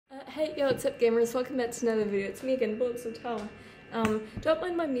Hey, yo, what's up gamers? Welcome back to another video. It's me again, Bullets of Town. Don't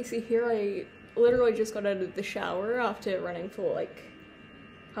mind my messy hair. I literally just got out of the shower after running for like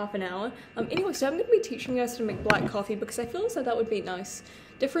half an hour. Anyway, so I'm going to be teaching you guys to make black coffee because I feel as though that would be nice.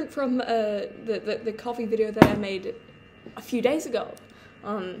 Different from the coffee video that I made a few days ago.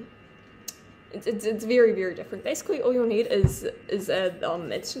 It's very, very different. Basically, all you'll need is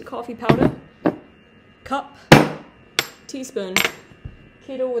instant coffee powder, cup, teaspoon,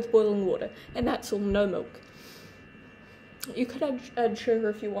 kettle with boiling water, and that's all, no milk. You could add sugar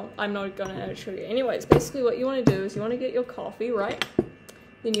if you want. I'm not gonna add sugar. Anyways, basically what you want to do is you want to get your coffee, right?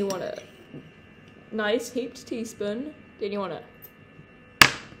 Then you want a nice heaped teaspoon. Then you want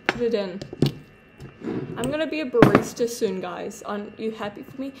to put it in. I'm gonna be a barista soon, guys. Aren't you happy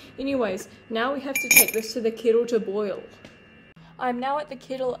for me? Anyways, now we have to take this to the kettle to boil. I'm now at the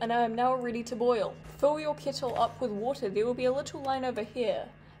kettle and I am now ready to boil. Fill your kettle up with water. There will be a little line over here.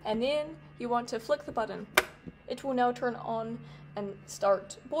 And then you want to flick the button. It will now turn on and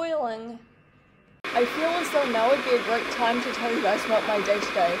start boiling. I feel as though now would be a great time to tell you guys about my day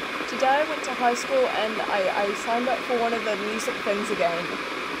today. Today I went to high school and I signed up for one of the music things again.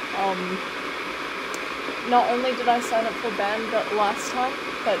 Not only did I sign up for band last time,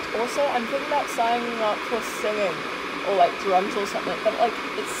 but also I'm thinking about signing up for singing. Or like drums or something, but like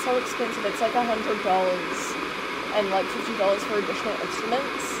it's so expensive. It's like $100 and like $50 for additional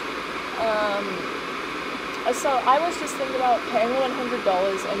instruments. So I was just thinking about paying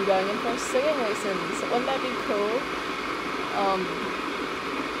 $100 and going in for singing lessons. Wouldn't that be cool?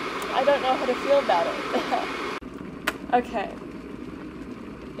 I don't know how to feel about it. Okay,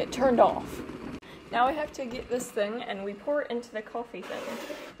 it turned off. Now we have to get this thing and we pour it into the coffee thing.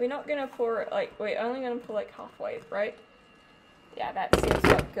 We're not gonna pour it like, we're only gonna pour like halfway, right? Yeah, that seems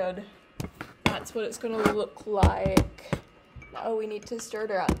like good. That's what it's gonna look like. Now we need to stir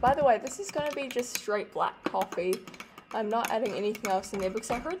it around. By the way, this is gonna be just straight black coffee. I'm not adding anything else in there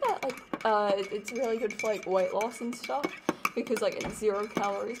because I heard that like, it's really good for like weight loss and stuff. Because like it's 0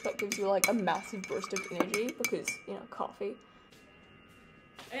 calories, but gives you like a massive burst of energy because, you know, coffee.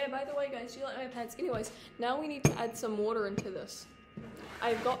 Hey, by the way guys, do you like my pants? Anyways, now we need to add some water into this.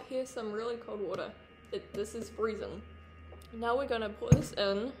 I've got here some really cold water. This is freezing. Now we're gonna pour this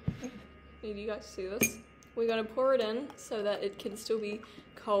in. Need you guys to see this? We're gonna pour it in so that it can still be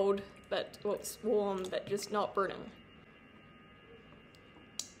cold, but well, it's warm, but just not burning.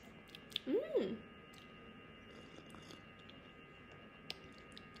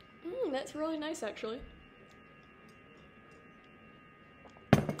 That's really nice actually.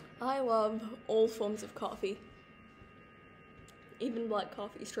 I love all forms of coffee. Even black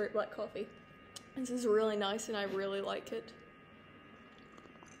coffee, straight black coffee. This is really nice and I really like it.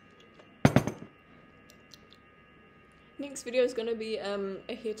 Next video is going to be a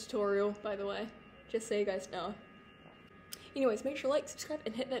hair tutorial, by the way. Just so you guys know. Anyways, make sure to like, subscribe,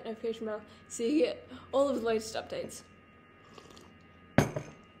 and hit that notification bell so you get all of the latest updates.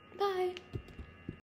 Bye!